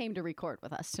almost came to record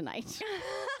with us tonight.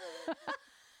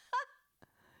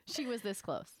 She was this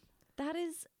close. That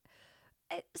is.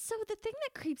 So the thing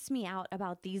that creeps me out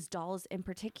about these dolls in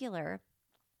particular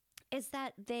is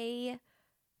that they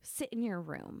sit in your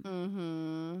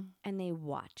room and they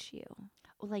watch you.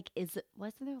 Like,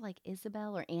 wasn't there like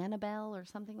Isabel or Annabelle or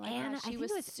something like that? I She think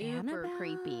was it was super Annabelle.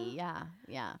 creepy. Yeah,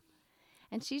 yeah.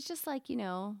 And she's just like,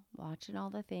 watching all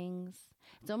the things.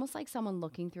 It's almost like someone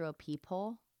looking through a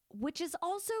peephole. Which is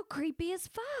also creepy as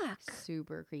fuck.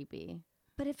 Super creepy.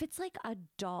 But if it's like a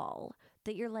doll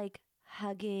that you're like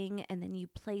hugging and then you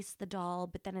place the doll,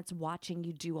 but then it's watching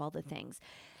you do all the things.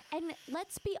 And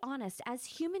let's be honest, as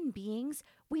human beings,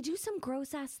 we do some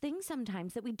gross ass things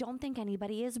sometimes that we don't think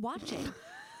anybody is watching.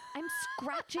 I'm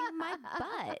scratching my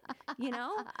butt,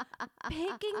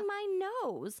 picking my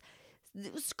nose,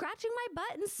 scratching my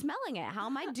butt and smelling it. How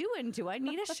am I doing? Do I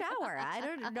need a shower? I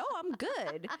don't know. I'm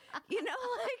good.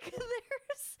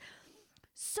 There's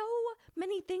so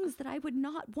many things that I would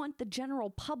not want the general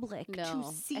public to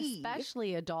see.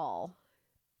 Especially a doll.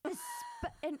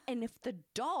 And if the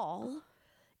doll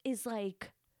is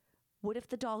like, what if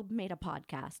the doll made a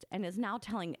podcast and is now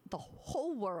telling the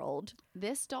whole world?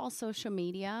 This doll's social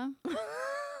media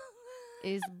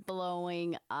is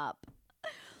blowing up.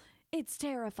 It's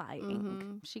terrifying.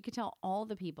 Mm-hmm. She could tell all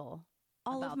the people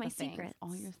all about of my the things. secrets.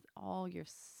 All your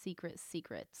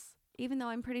secrets. Even though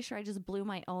I'm pretty sure I just blew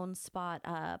my own spot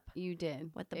up. You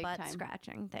did. With the Big butt time.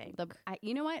 scratching thing.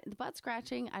 You know what? The butt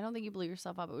scratching, I don't think you blew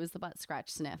yourself up. It was the butt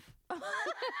scratch sniff.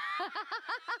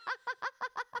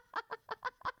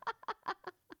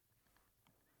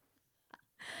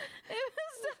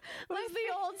 It was the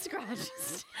old scratch.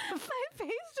 My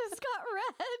face just got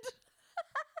red.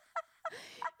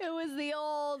 It was the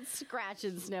old scratch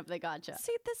and sniff that got you.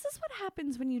 See, this is what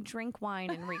happens when you drink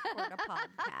wine and record a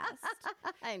podcast.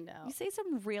 I know. You say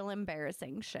some real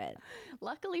embarrassing shit.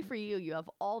 Luckily for you, you have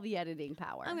all the editing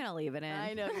power. I'm going to leave it in.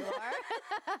 I know you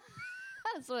are.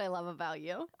 That's what I love about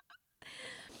you.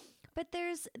 But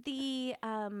there's the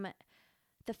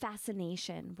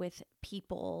fascination with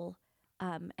people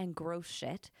and gross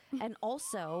shit, and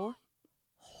also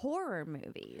horror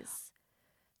movies.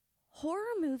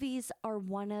 Horror movies are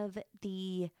one of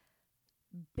the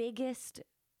biggest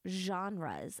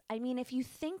genres. I mean, if you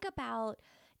think about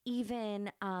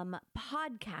even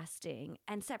podcasting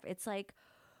and stuff, it's like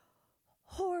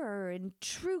horror and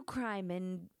true crime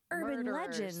and urban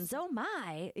Murderers. legends. Oh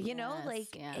my,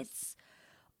 Yes. it's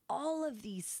all of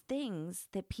these things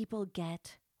that people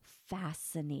get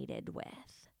fascinated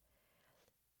with.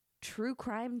 True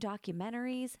crime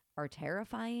documentaries are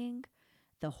terrifying.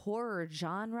 The horror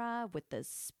genre with the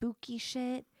spooky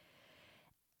shit,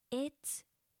 it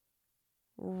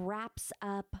wraps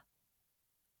up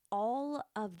all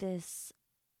of this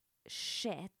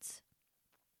shit.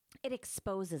 It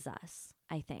exposes us,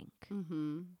 I think.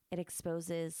 Mm-hmm. It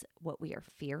exposes what we are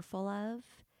fearful of.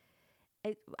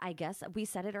 I guess we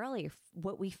said it earlier,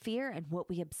 what we fear and what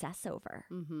we obsess over.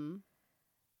 Mm-hmm.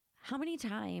 How many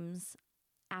times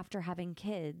after having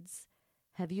kids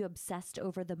have you obsessed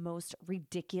over the most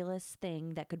ridiculous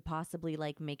thing that could possibly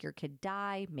like make your kid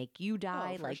die, make you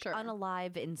die, for like sure.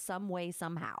 unalive in some way,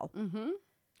 somehow? Mm-hmm.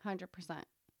 100%.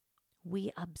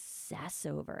 We obsess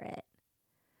over it.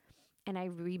 And I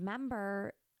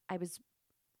remember I was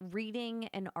reading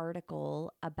an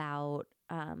article about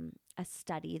a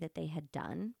study that they had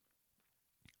done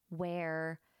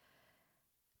where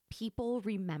people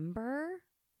remember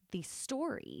the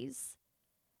stories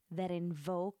that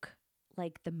invoke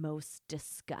like the most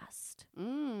disgust,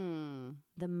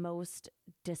 the most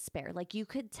despair. Like you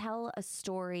could tell a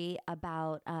story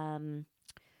about, I'm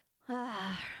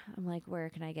like, where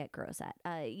can I get gross at?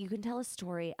 You can tell a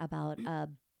story about a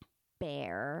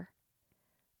bear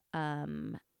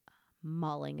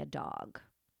mauling a dog.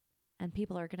 And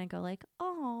people are going to go like,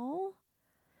 oh.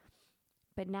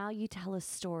 But now you tell a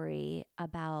story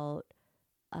about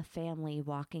a family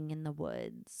walking in the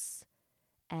woods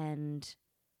and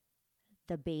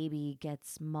the baby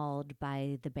gets mauled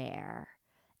by the bear.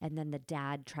 And then the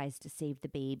dad tries to save the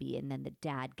baby. And then the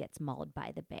dad gets mauled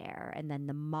by the bear. And then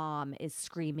the mom is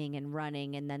screaming and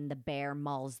running. And then the bear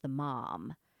mauls the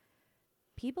mom.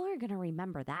 People are going to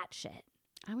remember that shit.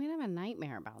 I'm going to have a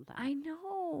nightmare about that. I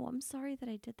know. I'm sorry that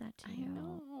I did that to you. I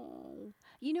know.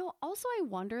 You know, also I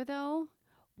wonder though,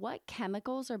 what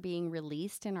chemicals are being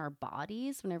released in our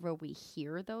bodies whenever we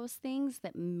hear those things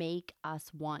that make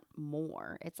us want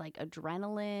more? It's like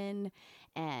adrenaline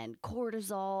and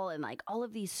cortisol and like all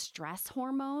of these stress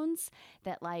hormones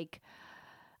that like,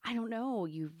 I don't know,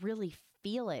 you really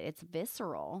feel it. It's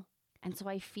visceral. And so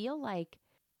I feel like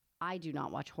I do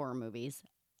not watch horror movies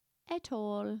at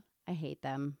all. I hate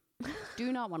them.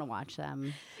 Do not want to watch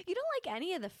them. You don't like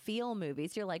any of the feel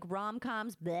movies. You're like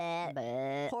rom-coms, bleh,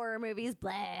 But horror movies,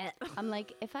 bleh. I'm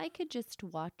like, if I could just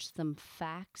watch some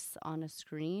facts on a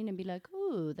screen and be like,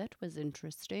 oh, that was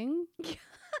interesting,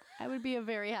 I would be a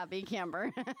very happy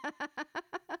camper.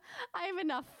 I have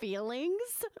enough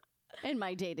feelings in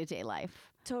my day-to-day life.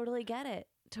 Totally get it.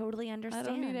 Totally understand. I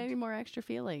don't need any more extra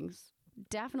feelings.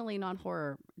 Definitely not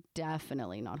horror.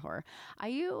 Definitely not horror.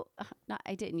 I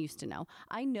didn't used to know.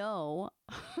 I know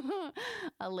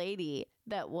a lady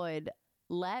that would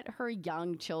let her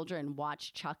young children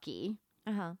watch Chucky.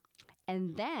 Uh-huh.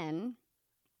 And then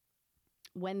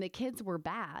when the kids were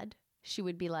bad, she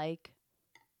would be like,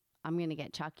 I'm going to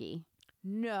get Chucky.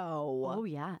 No. Oh,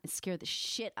 yeah. It scared the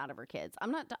shit out of her kids.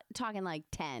 I'm not talking like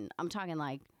 10. I'm talking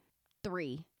like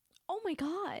 3. Oh my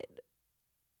God.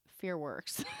 Fear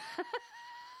works.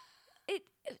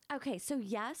 Okay, so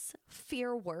yes,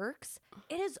 fear works.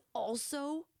 It is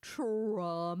also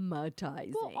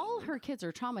traumatizing. Well, all her kids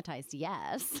are traumatized,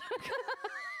 yes.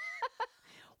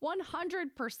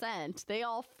 100%. They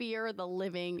all fear the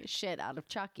living shit out of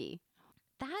Chucky.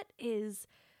 That is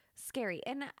scary.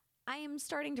 And I am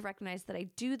starting to recognize that I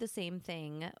do the same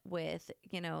thing with,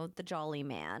 the Jolly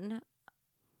Man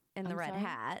in the I'm red sorry?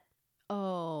 hat.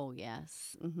 Oh,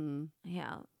 yes. Mm-hmm.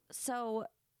 Yeah. So,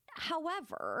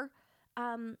 however,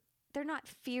 they're not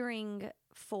fearing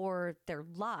for their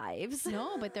lives.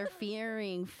 No, but they're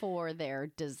fearing for their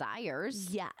desires.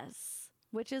 Yes.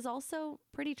 Which is also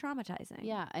pretty traumatizing.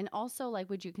 Yeah. And also, like,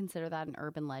 would you consider that an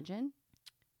urban legend?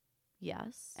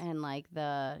 Yes. And like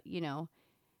the,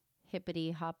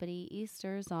 hippity hoppity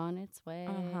Easter's on its way.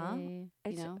 Uh-huh.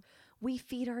 You know? We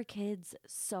feed our kids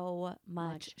so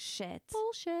much shit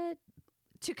Bullshit.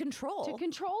 to control. To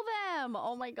control them.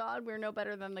 Oh my God, we're no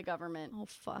better than the government. Oh,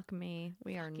 fuck me.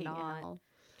 We are Fucking not. hell.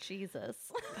 Jesus.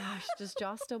 Gosh, does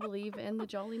Joss still believe in the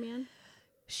Jolly Man?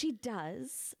 She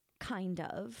does, kind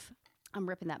of. I'm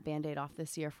ripping that Band-Aid off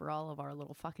this year for all of our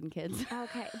little fucking kids.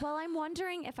 Okay. Well, I'm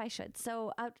wondering if I should.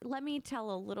 So let me tell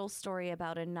a little story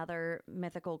about another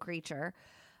mythical creature,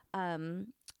 the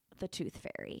Tooth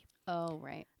Fairy. Oh,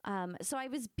 right. So I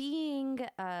was being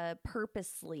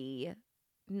purposely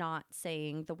not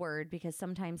saying the word because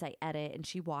sometimes I edit and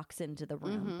she walks into the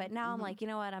room. But now I'm like, you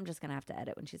know what? I'm just going to have to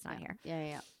edit when she's not here.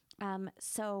 Yeah.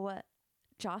 So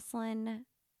Jocelyn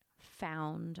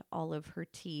found all of her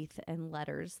teeth and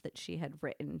letters that she had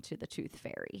written to the Tooth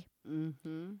Fairy.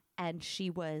 Mm-hmm. And she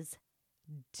was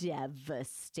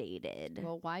devastated.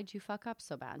 Well, why'd you fuck up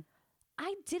so bad?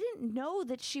 I didn't know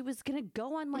that she was going to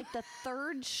go on like the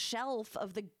third shelf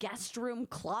of the guest room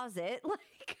closet.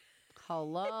 Like,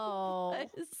 Hello.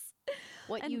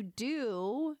 What you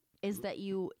do is that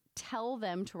you tell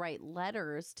them to write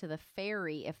letters to the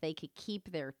fairy if they could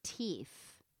keep their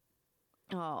teeth.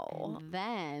 oh. And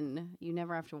then you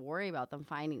never have to worry about them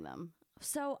finding them.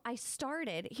 So I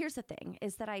started, here's the thing,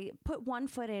 is that I put one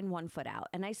foot in, one foot out.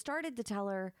 And I started to tell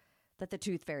her that the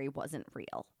Tooth Fairy wasn't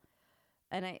real.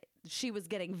 And she was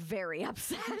getting very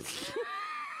upset.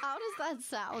 How does that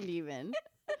sound even?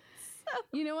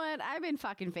 You know what? I've been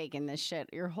fucking faking this shit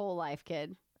your whole life,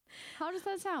 kid. How does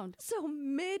that sound? So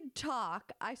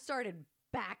mid-talk, I started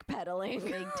backpedaling.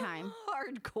 Big time.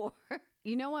 Hardcore.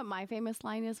 You know what my famous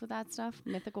line is with that stuff?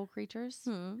 Mythical creatures.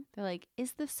 They're like,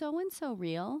 is the so-and-so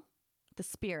real? The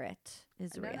spirit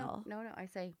is real. No. I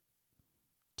say,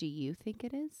 do you think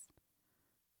it is?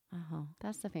 Uh-huh.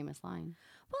 That's the famous line.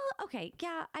 Well, okay,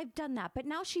 yeah, I've done that. But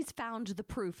now she's found the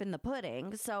proof in the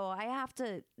pudding. So I have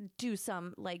to do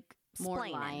some, like, More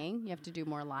splaining. lying. You have to do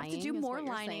more lying. To do is more what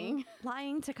you're lying, saying.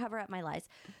 lying to cover up my lies.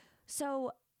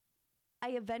 So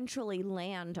I eventually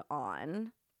land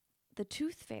on the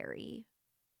Tooth Fairy.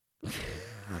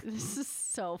 This is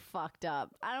so fucked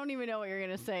up. I don't even know what you're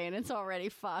going to say, and it's already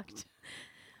fucked.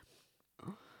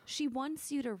 She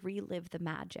wants you to relive the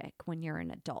magic when you're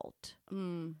an adult.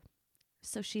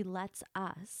 So she lets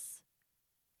us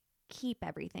keep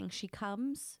everything. She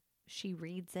comes, she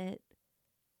reads it,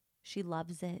 she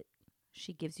loves it,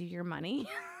 she gives you your money.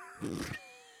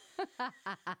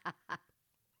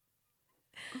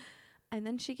 And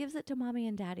then she gives it to mommy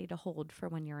and daddy to hold for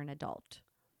when you're an adult.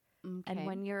 Okay. And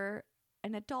when you're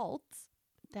an adult,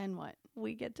 Then what?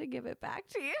 We get to give it back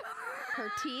to you. Her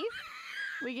teeth?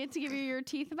 We get to give you your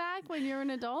teeth back when you're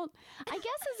an adult? I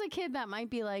guess as a kid, that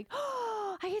might be like,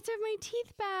 oh, I get to have my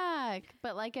teeth back.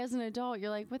 But like as an adult,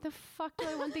 you're like, what the fuck do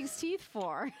I want these teeth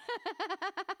for?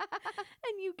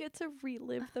 And you get to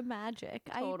relive the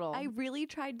magic. Total. I really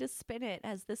tried to spin it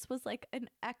as this was like an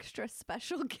extra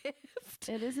special gift.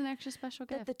 It is an extra special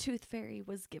that gift. the tooth fairy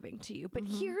was giving to you. But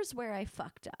here's where I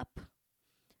fucked up.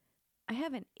 I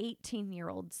have an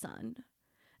 18-year-old son.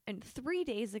 And 3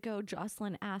 days ago,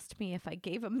 Jocelyn asked me if I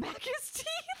gave him back his teeth.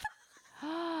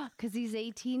 Because he's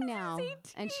 18 now. 18.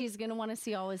 And she's going to want to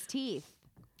see all his teeth.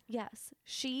 Yes.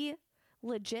 She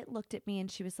legit looked at me and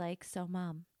she was like, so,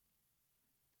 Mom,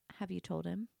 have you told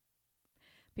him?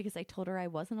 Because I told her I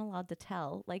wasn't allowed to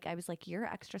tell. Like, I was like, you're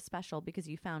extra special because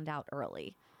you found out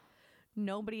early.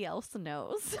 Nobody else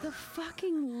knows. The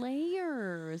fucking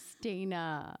layers,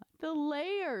 Dana. The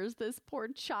layers, this poor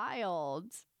child.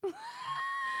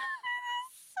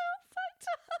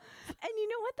 And you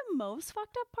know what the most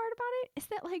fucked up part about it is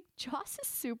that like Joss is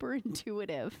super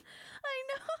intuitive. I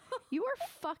know. You are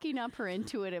fucking up her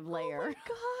intuitive layer. Oh my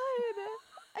God.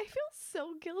 I feel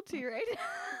so guilty right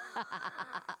now.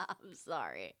 I'm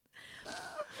sorry.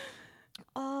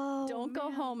 Oh, Don't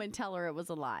go home and tell her it was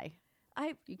a lie.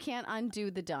 You can't undo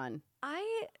the done.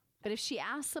 But if she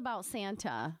asks about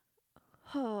Santa,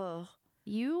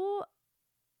 you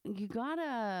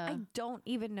gotta. I don't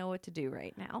even know what to do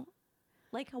right now.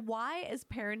 Like, why as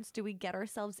parents do we get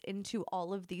ourselves into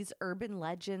all of these urban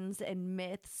legends and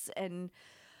myths? And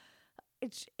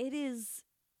it is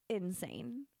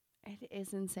insane. It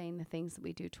is insane the things that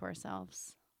we do to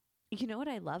ourselves. You know what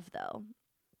I love, though?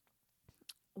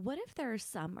 What if there are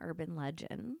some urban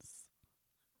legends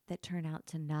that turn out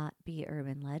to not be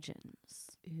urban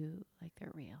legends? Ooh, like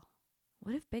they're real.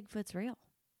 What if Bigfoot's real?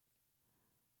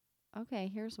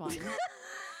 Okay, here's one.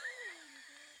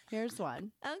 Here's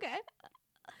one. Okay.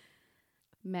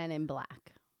 Men in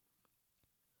Black.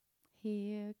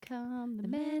 Here come the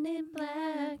men in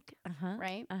black.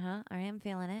 Right? I am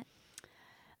feeling it.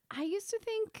 I used to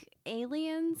think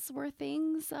aliens were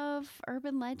things of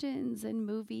urban legends and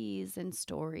movies and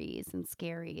stories and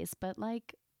scaries, but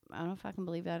like, I don't fucking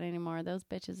believe that anymore. Those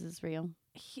bitches is real.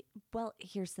 Well,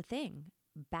 here's the thing.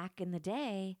 Back in the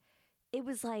day, it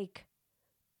was like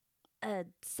a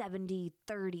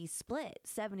 70-30 split.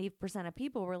 70% of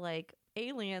people were like,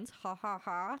 aliens, ha ha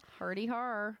ha. Hardy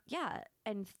har. Yeah.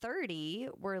 And 30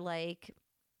 were like,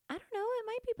 I don't know, it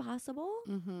might be possible.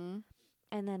 Mm-hmm.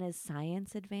 And then as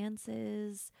science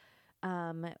advances,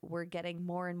 we're getting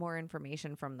more and more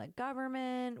information from the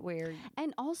government.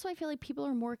 And also, I feel like people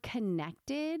are more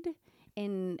connected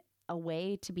in a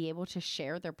way to be able to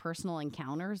share their personal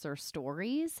encounters or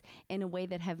stories in a way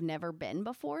that have never been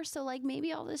before. So like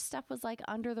maybe all this stuff was like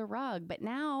under the rug, but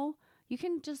now you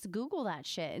can just Google that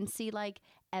shit and see like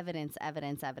evidence.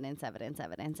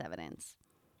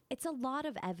 It's a lot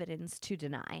of evidence to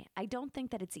deny. I don't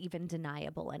think that it's even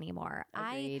deniable anymore.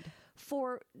 Agreed.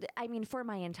 For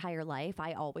my entire life,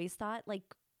 I always thought, like,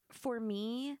 for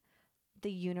me,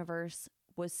 the universe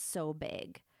was so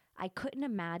big. I couldn't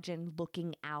imagine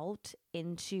looking out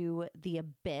into the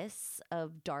abyss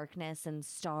of darkness and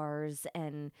stars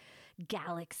and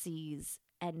galaxies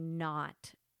and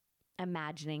not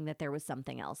imagining that there was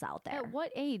something else out there. At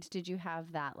what age did you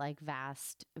have that like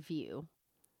vast view?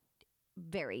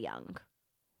 Very young.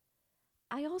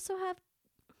 I also have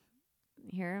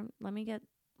here, let me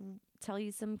tell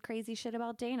you some crazy shit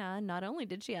about Dana. Not only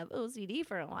did she have OCD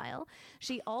for a while,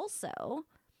 she also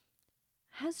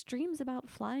has dreams about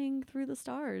flying through the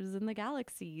stars and the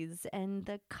galaxies and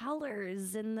the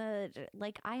colors and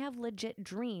I have legit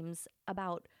dreams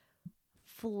about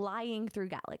flying through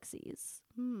galaxies.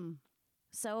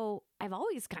 So I've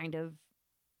always kind of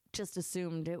just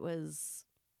assumed it was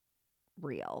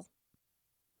real.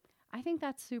 I think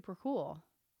that's super cool.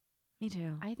 Me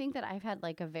too. I think that I've had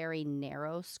like a very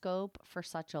narrow scope for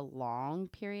such a long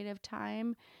period of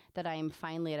time that I am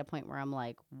finally at a point where I'm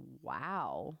like,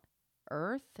 wow,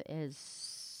 Earth is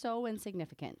so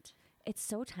insignificant. It's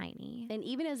so tiny. And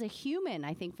even as a human,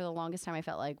 I think for the longest time I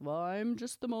felt like, well, I'm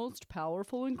just the most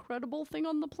powerful, incredible thing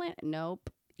on the planet. Nope.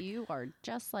 You are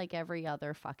just like every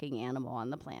other fucking animal on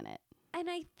the planet. And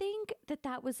I think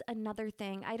that was another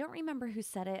thing. I don't remember who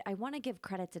said it. I want to give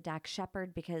credit to Dax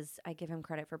Shepard because I give him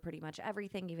credit for pretty much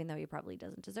everything, even though he probably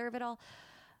doesn't deserve it all.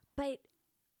 But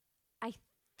I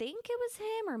think it was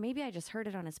him, or maybe I just heard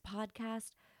it on his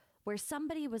podcast, where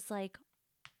somebody was like,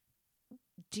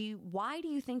 why do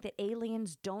you think that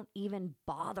aliens don't even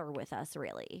bother with us,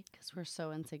 really? Because we're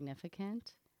so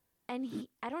insignificant. And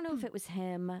I don't know if it was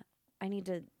him. I need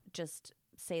to just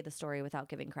say the story without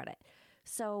giving credit.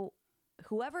 So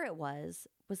whoever it was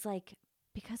like,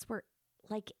 because we're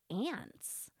like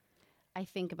ants. I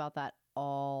think about that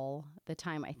all the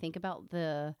time. I think about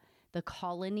the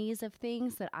colonies of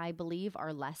things that I believe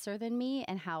are lesser than me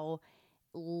and how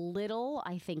little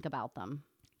I think about them.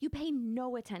 You pay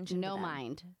no attention to No them.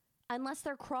 mind. Unless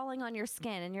they're crawling on your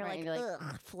skin and you're Right, like, you're like,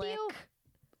 ugh, flick. Phew.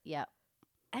 Yep.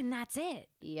 And that's it.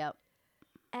 Yep.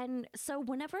 And so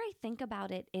whenever I think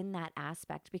about it in that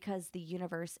aspect, because the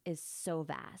universe is so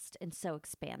vast and so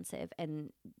expansive,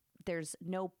 and there's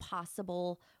no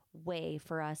possible way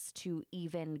for us to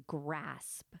even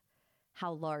grasp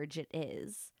how large it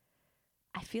is,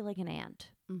 I feel like an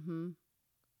ant. Mm-hmm.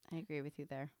 I agree with you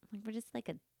there. Like we're just like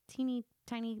a teeny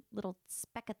tiny little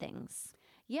speck of things.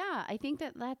 Yeah, I think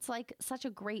that that's like such a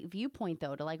great viewpoint,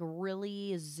 though, to like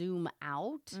really zoom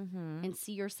out and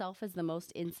see yourself as the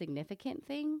most insignificant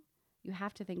thing. You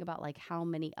have to think about like how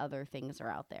many other things are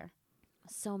out there.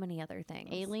 So many other things.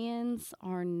 Aliens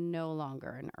are no longer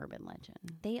an urban legend.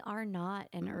 They are not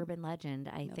an urban legend.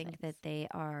 I No think thanks. that they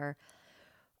are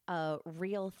a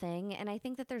real thing. And I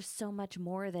think that there's so much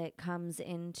more that comes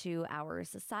into our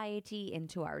society,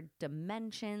 into our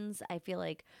dimensions. I feel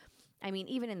like, I mean,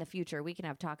 even in the future, we can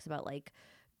have talks about like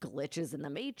glitches in the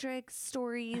Matrix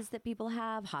stories that people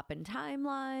have, hopping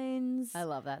timelines. I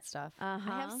love that stuff. I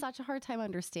have such a hard time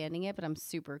understanding it, but I'm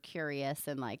super curious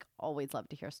and like always love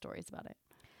to hear stories about it.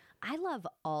 I love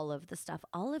all of the stuff,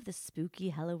 all of the spooky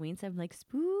Halloween stuff. I'm like,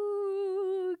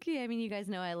 spooky. I mean, you guys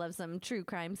know I love some true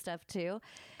crime stuff too.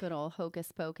 Good old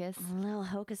hocus pocus. A little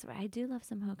hocus. I do love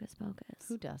some hocus pocus.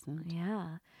 Who doesn't?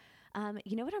 Yeah.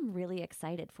 You know what I'm really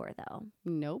excited for though?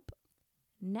 Nope.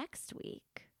 Next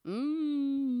week,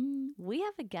 Mm. we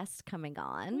have a guest coming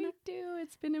on. We do.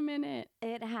 It's been a minute.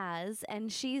 It has,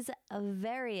 and she's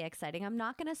very exciting. I'm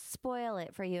not going to spoil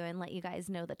it for you and let you guys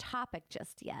know the topic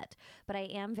just yet, but I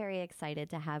am very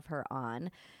excited to have her on.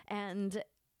 And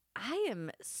I am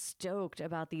stoked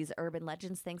about these urban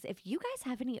legends things. If you guys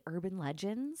have any urban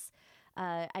legends,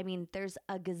 I mean, there's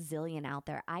a gazillion out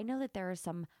there. I know that there are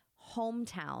some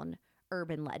hometown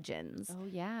urban legends. Oh,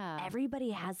 yeah.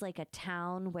 Everybody has like a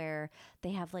town where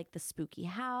they have like the spooky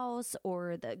house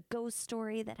or the ghost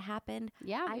story that happened.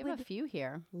 Yeah, I we have a would few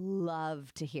here.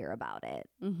 love to hear about it.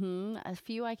 Mm-hmm. A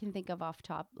few I can think of off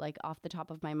the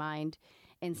top of my mind.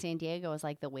 In San Diego is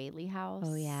like the Whaley House.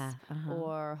 Oh, yeah.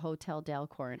 Or Hotel Del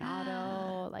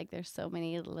Coronado. Like there's so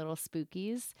many little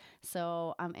spookies.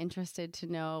 So I'm interested to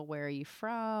know, where are you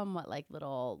from? What like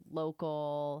little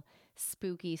local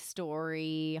spooky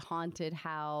story, haunted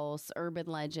house, urban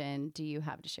legend do you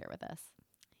have to share with us?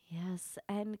 Yes.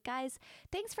 And guys,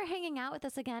 thanks for hanging out with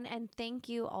us again. And thank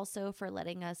you also for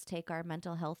letting us take our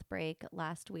mental health break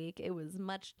last week. It was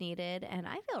much needed. And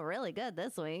I feel really good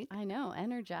this week. I know,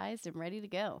 energized and ready to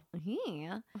go.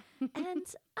 Yeah. And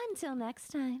until next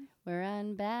time. We're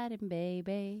unbatting,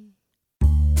 baby.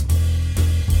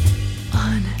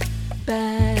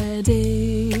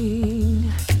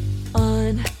 Unbatting,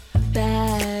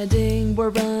 unbatting,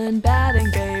 we're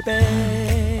unbatting, baby.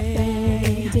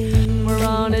 We're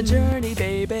on a journey,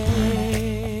 baby.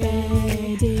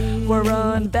 We're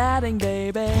unbatting,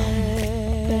 baby.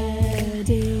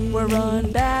 We're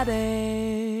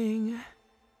unbatting.